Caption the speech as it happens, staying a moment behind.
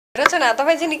रचना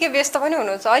तपाईँ चाहिँ निकै व्यस्त पनि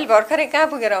हुनुहुन्छ अहिले भर्खरै कहाँ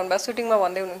पुगेर आउनुभयो सुटिङमा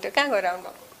भन्दै हुनुहुन्थ्यो कहाँ गएर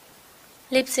आउनुभयो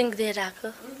लिपसिङ दिएर आएको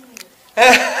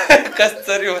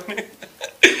कसरी भने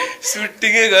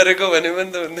सुटिङै गरेको भने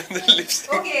पनि त हुँदैन लिपसिङ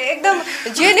ओके एकदम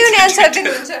जेन्युन एन्सर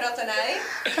दिनुहुन्छ रचना है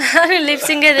अनि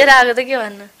लिपसिङै दिएर आएको त के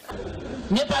भन्नु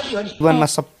जीवनमा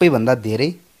सबैभन्दा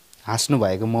धेरै हाँस्नु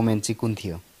भएको मोमेन्ट चाहिँ कुन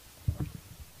थियो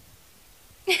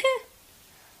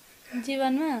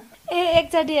जीवनमा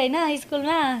एकचोटि होइन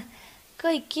स्कुलमा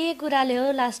खोइ के कुराले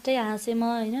हो लास्टै हाँसेँ म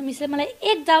होइन मिसले मलाई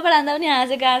एक झापड हान्दा पनि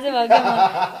हाँसेको भग्यो म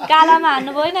गालामा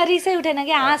हान्नुभयो होइन रिसै उठेन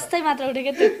कि हाँस्दै मात्र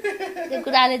उठेको त्यो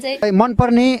कुराले चाहिँ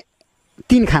मनपर्ने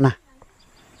 3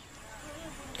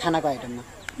 खानाको आइटममा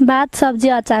भात सब्जी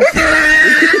अचार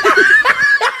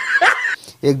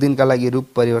एक दिनका लागि रूप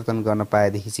परिवर्तन गर्न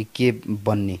पाएदेखि चाहिँ के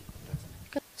बन्ने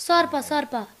सर्प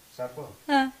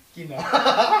किन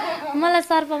मलाई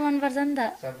सर्प मनपर्छ नि त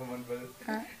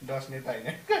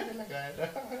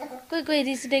कोही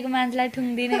रिस उठेको मान्छेलाई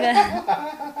ठुङ्दिने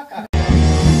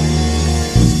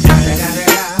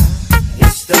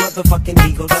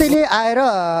त्यसैले आएर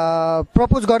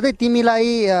प्रपोज गर्दै तिमीलाई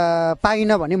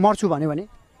पाइन भने मर्छु भन्यो भने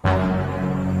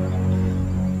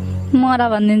मरा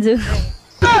भनिदिन्छु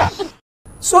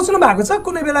सोच्नु भएको छ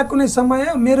कुनै बेला कुनै समय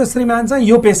मेरो श्रीमान चाहिँ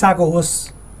यो पेसाको होस्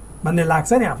भन्ने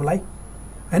लाग्छ नि आफूलाई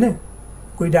हैन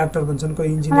कोही डाक्टर हुन्छन् कोही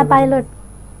इन्जिनियर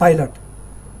पाइलट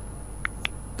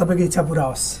तपाईको इच्छा पूरा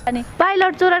होस् अनि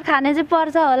पाइलट चोरट खाने चाहिँ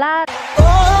पर्छ होला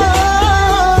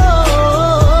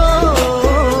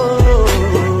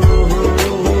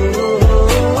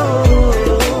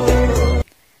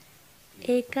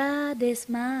एका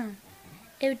देशमा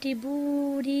एउटी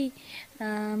बुढी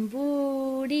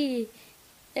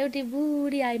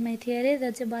आइमै थियो अरे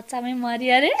त्यो चाहिँ बच्चामै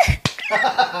मर्यो अरे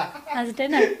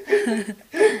हाँस्दैन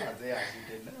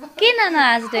किन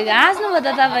नहाँस्टेको हाँस्नुभयो त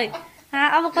तपाईँ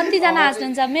अब कतिजना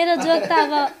हाँस्नुहुन्छ मेरो जोक त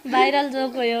अब भाइरल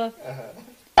जोक हो यो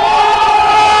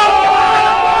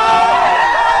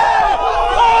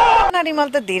रिमल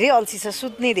त धेरै अल्छी छ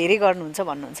सुत्ने धेरै गर्नुहुन्छ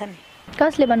भन्नुहुन्छ नि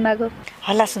कसले भन्नुभएको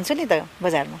हल्ला सुन्छु नि त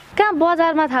बजारमा कहाँ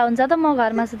बजारमा थाहा हुन्छ त म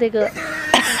घरमा सुतेको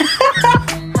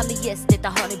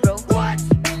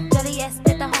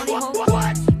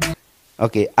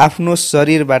ओके आफ्नो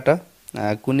शरीरबाट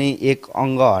कुनै एक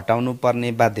अङ्ग हटाउनु पर्ने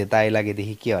बाध्यता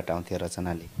आइलागेदेखि के हटाउँथ्यो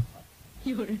रचनाले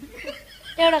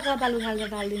एउटा कपाल उखालेर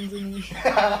फालिदिन्छु नि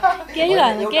केही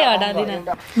हटाउँदिन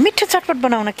मिठो चटपट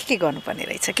बनाउन के गर्नुपर्ने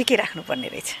रहेछ के राख्नुपर्ने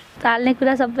रहेछ हाल्ने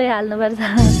कुरा सबै हाल्नुपर्छ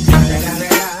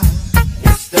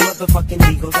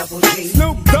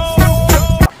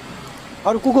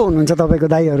अरू को हुनुहुन्छ तपाईँको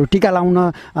दाइहरू टिका लाउन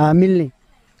मिल्ने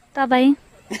तपाईँ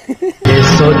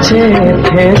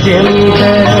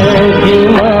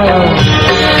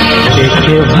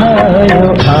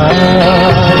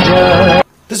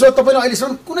त्यसो तपाईँले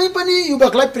अहिलेसम्म कुनै पनि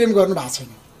युवकलाई प्रेम गर्नु भएको छैन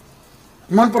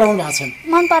मन पराउनु भएको छैन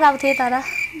मन पराउँथे तर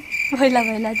पहिला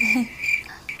चाहिँ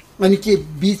अनि के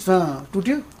बिचमा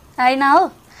टुट्यो होइन हो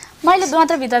मैले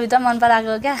मात्र भित्रभित्र मन पराएको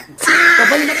हो क्या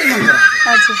तपाईँले मात्रै मन परायो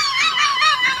हजुर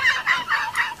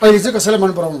अहिले चाहिँ कसैलाई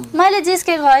मन पराउनु मैले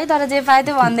जिस्केको है तर जे पाएँ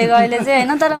त्यो भनिदिएको अहिले चाहिँ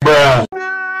होइन तर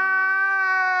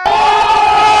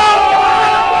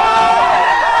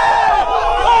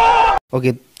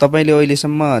ओके तपाईँले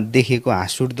अहिलेसम्म देखेको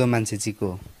हाँसउठ्दो मान्छे चाहिँ को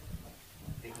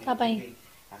तपाईँ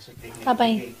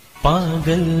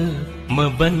पागल म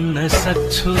बन्न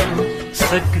सक्छु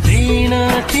सक्दिन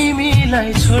तिमीलाई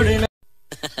छोड्न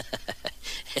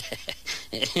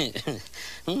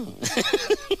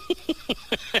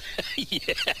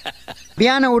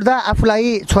बिहान उठ्दा आफूलाई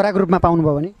छोराको रूपमा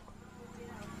पाउनुभयो भने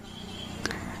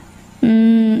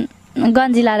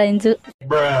गन्जी लाएर हिँड्छु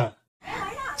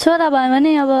छोरा भयो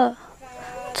भने अब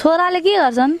छोराले के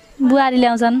गर्छन् बुहारी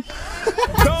ल्याउँछन्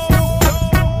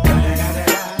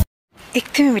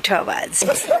एकदमै मिठो आवाज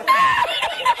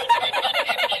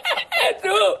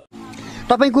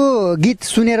तपाईँको गीत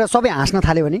सुनेर सबै हाँस्न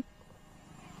थाल्यो भने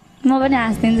म पनि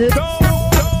हाँस्दिन्छु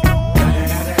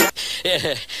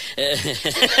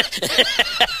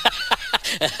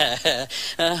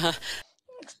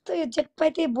यस्तो यो जेक्पाइ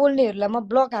त्यही बोल्नेहरूलाई म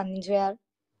ब्लक हानिदिन्छु यार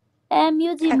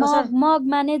एमयुजी मग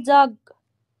माने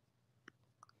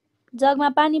जगमा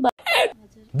पानी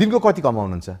दिनको कति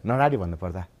कमाउनुहुन्छ नराडी भन्नु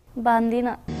पर्दा भन्दिन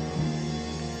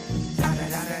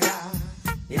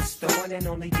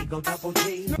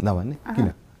नभन्ने किन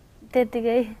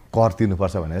त्यतिकै कर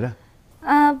तिर्नुपर्छ भनेर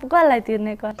कसलाई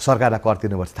तिर्ने कर सरकारलाई कर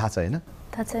तिर्नुपर्छ थाहा छ हैन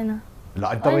थाहा छैन ल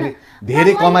अनि तपाईँले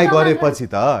धेरै कमाइ गरेपछि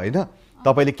त हैन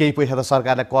तपाईँले केही पैसा त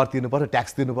सरकारलाई कर तिर्नु पर्यो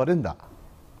ट्याक्स तिर्नु पर्यो नि त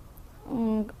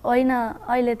होइन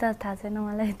अहिले त थाहा छैन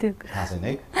मलाई त्यो थाहा छैन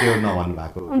है त्यो नभन्नु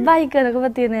भएको बाइकहरूको पो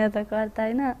तिर्ने त कर त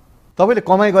हैन तपाईँले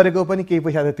कमाइ गरेको पनि केही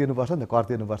पैसा त तिर्नुपर्छ नि त,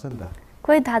 कर तिर्नुपर्छ नि त।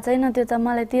 कोही थाहा छैन त्यो त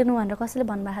मलाई तिर्नु भनेर कसैले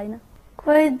भन्नुभएको छैन।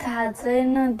 कोही थाहा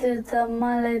छैन त्यो त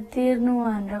मलाई तिर्नु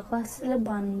भनेर कसैले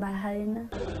भन्नुभएको छैन।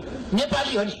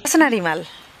 नेपाली हो नि। रचना रिमाल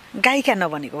गायिका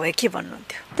नबनेको भए के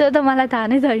भन्नुहुन्थ्यो? त्यो त मलाई थाहा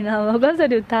नै छैन, अब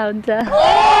कसरी थाहा हुन्छ।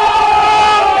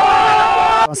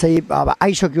 दसैँ अब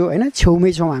आइसक्यो होइन,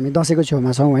 छेउमै छौँ हामी, दसैँको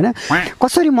छेउमा छौँ होइन,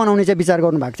 कसरी मनाउने चाहिँ विचार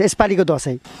गर्नुभएको छ यसपालिको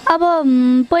दसैँ? अब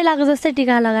पहिलाको जस्तै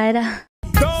टिका लगाएर।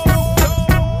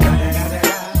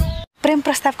 प्रेम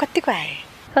प्रस्ताव कतिको आए?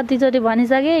 कतिचोटि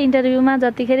भनिसकेँ इन्टरभ्यूमा,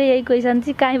 जतिखेर यही क्वेसन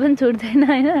चाहिँ काहीँ पनि छुट्दैन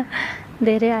होइन,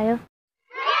 धेरै आयो।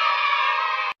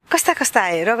 कस्ता कस्ता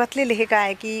आए? रगतले लेखेका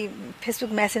आए कि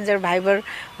फेसबुक मेसेन्जर भाइबर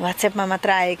वाट्सएपमा मात्र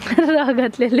आए कि?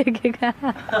 रगतले लेखेका,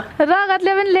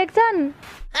 रगतले पनि लेख्छन्।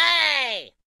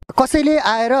 कसैले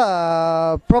आएर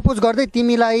प्रपोज गर्दै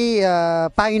तिमीलाई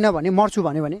पाइन भने मर्छु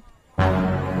भन्यो भने?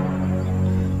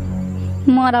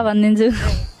 मर भनिदिन्छु।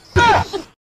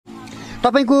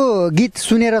 तपाईँको गीत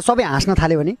सुनेर सबै हाँस्न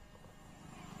थाल्यो भने?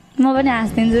 म पनि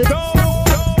हाँस्दिन्छु।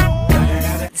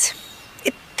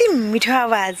 यति मिठो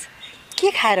आवाज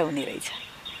के खाएर हुने रहेछ?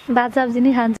 भात सब्जी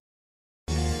नै खान्छु।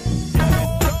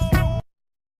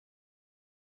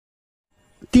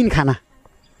 3 खाना,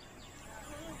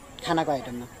 खानाको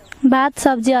आइटममा भात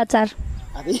सब्जी अचार।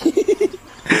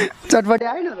 चटपटी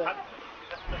आएन त?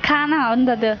 खाना हो नि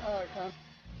त त्यो।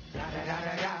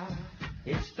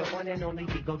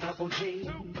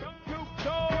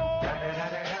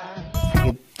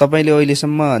 तपाईँले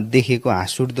अहिलेसम्म देखेको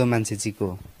हाँसउठ्दो मान्छे चाहिँ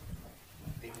को?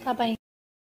 तपाईँ।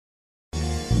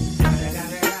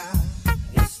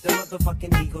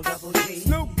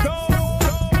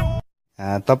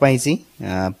 तपाईँ चाहिँ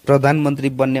प्रधानमन्त्री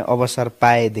बन्ने अवसर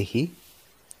पाएदेखि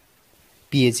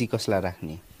पिए चाहिँ कसलाई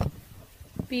राख्ने?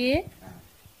 पिए?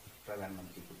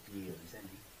 प्रधानमन्त्रीको पिए हुन्छ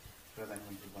नि,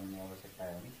 प्रधानमन्त्री बन्ने अवसर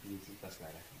पायो भने पिए चाहिँ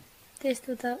कसलाई राख्ने?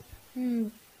 त्यस्तो त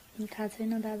थाहा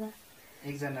छैन दादा,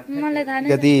 एकजना मलाई थाहा नै।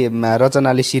 अलिकति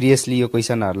रचनाले सिरियसली यो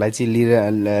क्वेसनहरूलाई चाहिँ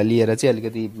लिएर चाहिँ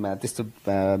अलिकति त्यस्तो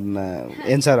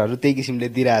एन्सरहरू त्यही किसिमले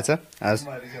दिइरहेछ।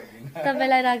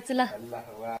 तपाईँलाई राख्छु ल।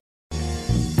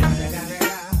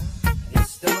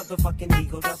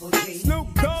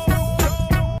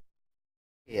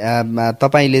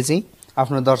 तपाईँले चाहिँ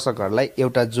आफ्नो दर्शकहरूलाई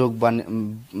एउटा जोक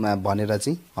भनेर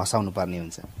चाहिँ हँसाउनु पर्ने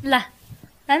हुन्छ। ल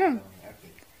हेर्नु,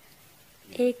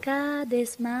 एका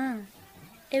देशमा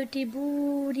एउटी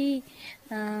बुढी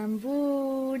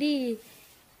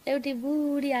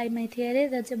आइमाई थियो अरे,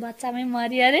 त्यो चाहिँ बच्चामै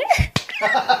मऱ्यो अरे।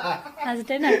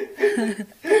 हाँस्दैन?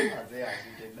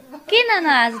 किन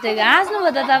नहाँस्टेको?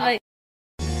 हाँस्नुभयो त तपाईँ।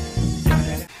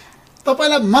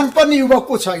 तपाईँलाई मनपर्ने युवक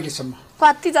को छ अहिलेसम्म?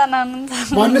 कतिजना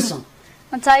हुनुहुन्छ भन्नुहोस् न।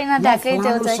 छैन ट्याक्कै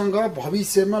त्यो चाहिँ। सँग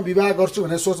भविष्यमा विवाह गर्छु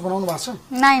भनेर सोच बनाउनु भएको छ?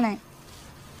 नाइ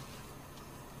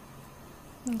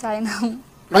छैन।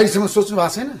 अहिलेसम्म सोच्नु भएको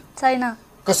छैन? छैन।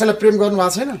 कसैलाई प्रेम गर्नु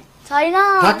भएको छैन? छैन।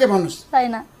 ठ्याक्कै भन्नुहोस्।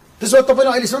 छैन। त्यसो भए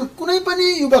तपाईँले अहिलेसम्म कुनै पनि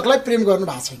युवकलाई प्रेम गर्नु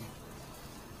भएको छैन,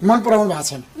 मन पराउनु भएको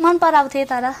छैन? मन पराउँथे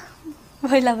तर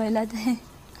पहिला चाहिँ।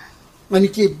 अनि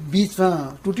के बिचमा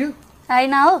टुट्यो?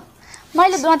 होइन हो,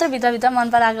 मैले मात्र भित्रभित्र मन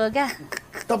पराएको क्या।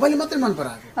 तपाईँले मात्रै मन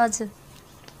पराएको? हजुर।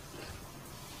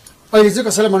 अहिले चाहिँ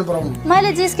कसैलाई मन पराउनु?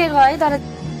 मैले जिस्केको है तर।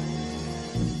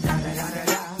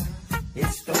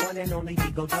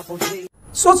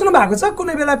 सोच्नु भएको छ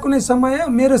कुनै बेला कुनै समय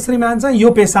मेरो श्रीमान चाहिँ यो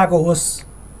पेसाको होस्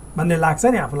भन्ने लाग्छ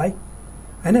नि आफूलाई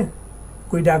होइन?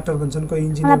 कोही डाक्टर हुन्छन्, कोही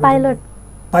इन्जिनियर,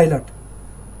 पाइलट।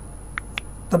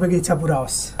 तपाईँको इच्छा पुरा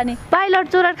होस्। अनि पाइलट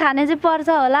चुरट खाने चाहिँ पर्छ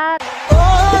होला।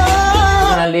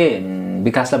 उहाँले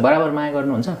विकासलाई बराबर माया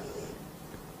गर्नुहुन्छ?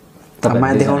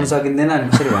 माया देखाउन सकिँदैन अनि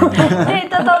कसरी भन्नु? त्यही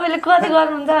त तपाईँले कति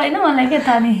गर्नुहुन्छ होइन, मलाई के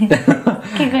थाहा नि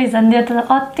के क्वेसन दियो त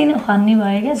अति नै फन्नी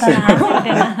भयो क्या।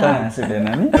 तर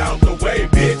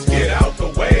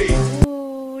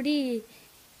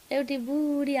एउटी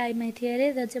बुढी आइमाई थियो अरे,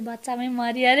 त्यो चाहिँ बच्चामै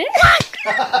मऱ्यो अरे।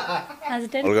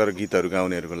 वल्गर गीतहरू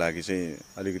गाउनेहरूको लागि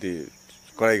चाहिँ अलिकति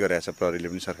कडाइ गरेछ प्रहरीले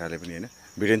पनि, सरकारले पनि होइन?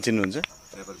 भिडेन चिन्नुहुन्छ?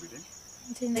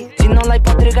 चिन्नलाई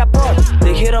पत्रिका पढ,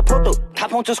 देखेर फोटो थाहा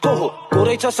पाउँछस् को हो, को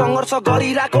रहेछ सङ्घर्ष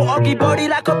गरिरहेको, अघि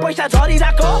बढिरहेको, पैसा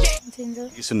झरिरहेको।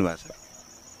 सुन्नु भएको छ?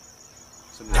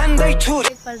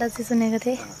 एकपल्ट चाहिँ सुनेको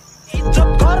थिएँ। इज्जत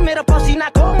कर मेरो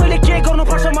पसिनाको, मैले के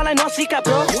गर्नुपर्छ मलाई नसिका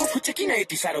ब्रो। यो खुच्चा किन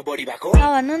यति साह्रो बढी भएको?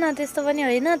 भन्नु न, त्यस्तो पनि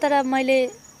होइन, तर मैले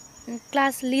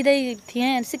क्लास लिँदै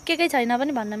थिएँ, सिकेकै छैन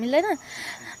पनि भन्न मिल्दैन।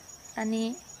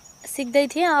 अनि सिक्दै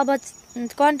थिएँ, अब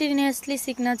कन्टिन्युसली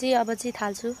सिक्न चाहिँ अब चाहिँ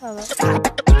थाल्छु। अब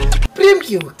प्रेम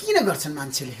के हो, किन गर्छन्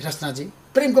मान्छेले? रचनाजी,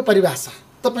 प्रेमको परिभाषा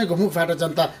तपाईँको मुखबाट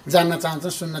जनता जान्न चाहन्छ,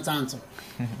 सुन्न चाहन्छ।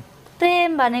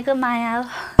 प्रेम भनेको माया हो।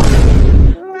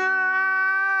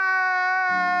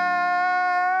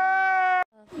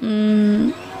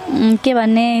 के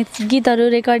भन्ने गीतहरू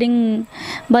रेकर्डिङ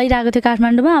भइरहेको थियो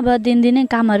काठमाडौँमा। अब दिनदिनै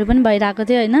कामहरू पनि भइरहेको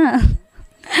थियो होइन।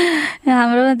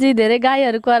 हाम्रोमा चाहिँ धेरै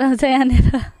गाईहरू कराउँछ यहाँनिर।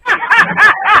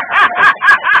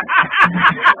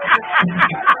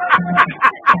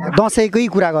 दसैँकै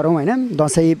कुरा गरौँ होइन,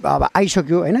 दसैँ अब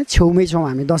आइसक्यो होइन, छेउमै छौँ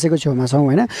हामी, दसैँको छेउमा छौँ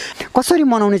होइन। कसरी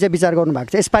मनाउने चाहिँ विचार गर्नु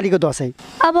भएको छ यसपालिको दसैँ?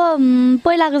 अब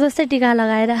पहिलाको जस्तै टिका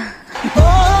लगाएर।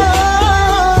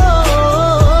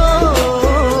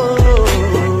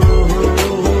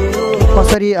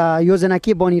 कसरी योजना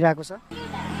के बनिरहेको छ?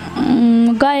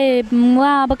 गए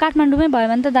उहाँ अब काठमाडौँमै भयो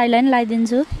भने त दाइलाई नि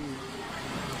लगाइदिन्छु।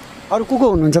 अरू को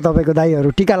हुनुहुन्छ तपाईँको दाइहरू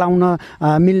टिका लाउन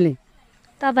मिल्ने?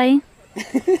 तपाईँ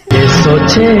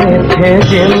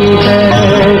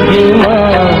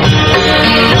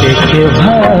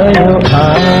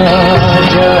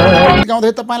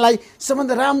गाउँदै तपाईँलाई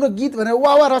सबभन्दा राम्रो गीत भनेर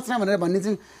वा वा रचना भनेर भन्ने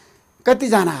चाहिँ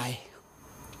कतिजना आए?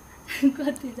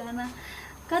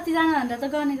 कतिजना भन्दा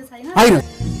त गनेको छैन।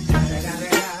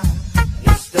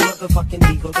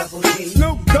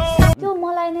 त्यो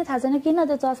मलाई नै थाहा छैन किन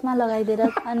त्यो चस्मा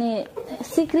लगाइदिएर अनि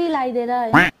सिक्री लगाइदिएर।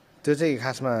 त्यो चाहिँ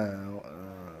खासमा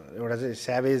एउटा चाहिँ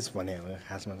स्याभेज भने हो।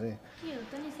 खासमा चाहिँ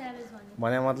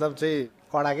भने मतलब चाहिँ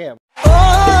कडा के।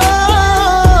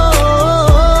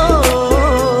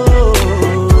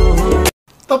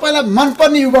 तपाईँलाई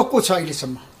मनपर्ने युवक को छ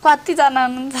अहिलेसम्म? कतिजना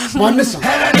हुनुहुन्छ भन्नुहोस् न।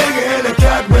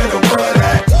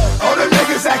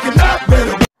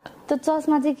 त्यो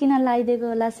चस्मा चाहिँ किन लगाइदिएको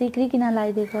होला, सिक्री किन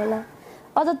लगाइदिएको होला,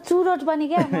 अझ चुरोट पनि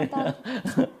क्या।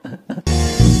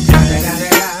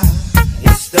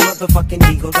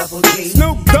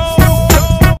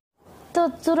 त्यो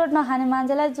चुरोट नखाने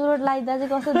मान्छेलाई चुरोट लगाइदिँदा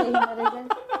चाहिँ कस्तो देखिँदो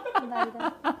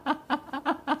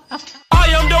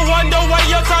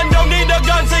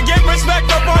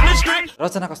रहेछ।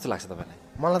 रचना कस्तो लाग्छ तपाईँलाई?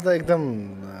 मलाई त एकदम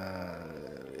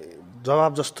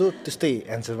जवाब जस्तो त्यस्तै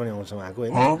एन्सर पनि आउँछ उहाँको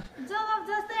होइन। जवाब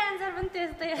जस्तै एन्सर पनि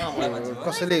त्यस्तै।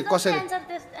 कसैले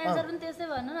एन्सर पनि त्यस्तै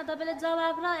भन्नु न। तपाईँले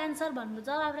जवाब र एन्सर भन्नु,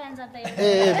 जवाब र एन्सर त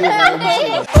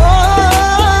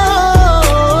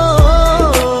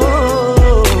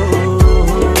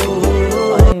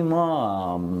अनि म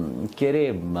के अरे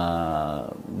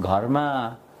घरमा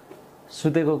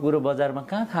सुतेको कुरो बजारमा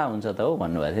कहाँ थाहा हुन्छ त हो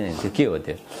भन्नुभएको थियो नि, त्यो के हो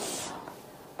त्यो?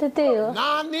 त्यही हो।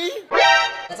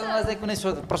 रचनालाई चाहिँ कुनै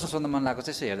प्रश्न सोध्न मन लागेको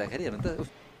चाहिँ यसो हेर्दाखेरि हेर्नु त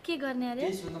के गर्ने अरे?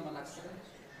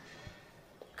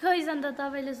 खैसन त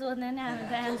तपाईँले सोध्ने नि हामी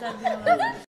त एन्सर दिनु।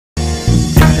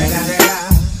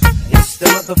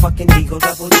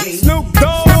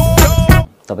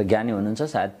 तपाईँ ज्ञानी हुनुहुन्छ,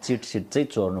 सायद चिट सिट चाहिँ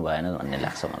चोर्नु भएन भन्ने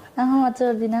लाग्छ मलाई। म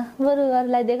चोर्दिनँ, बरु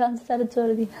अरूलाई देखाउँछु तर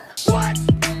चोर्दिनँ।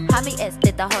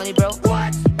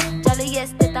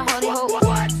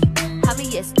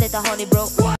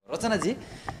 रचनाजी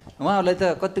उहाँहरूलाई त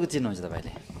कतिको चिन्नुहुन्छ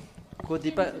तपाईँले?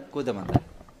 कोदिपा कोदा भन्दा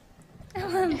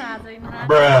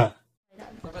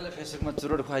तपाईँलाई फेसबुकमा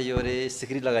चुरोट खुवाइयो अरे,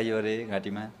 सिक्री लगाइयो अरे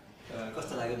घाँटीमा,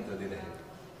 कस्तो लाग्यो नि त देख्दाखेरि?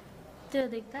 त्यो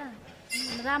देख्दा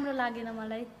राम्रो लागेन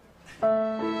मलाई।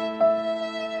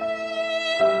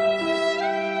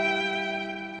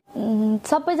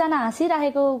 सबैजना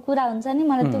हाँसिराखेको कुरा हुन्छ नि,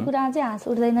 मलाई त्यो कुरामा चाहिँ हाँस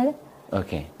उठ्दैन क्या।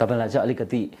 ओके, तपाईँलाई चाहिँ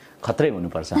अलिकति खत्रै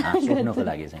हुनुपर्छ हाँस उठ्नको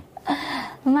लागि चाहिँ।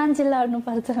 मान्छे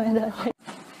लड्नुपर्छ मेरो।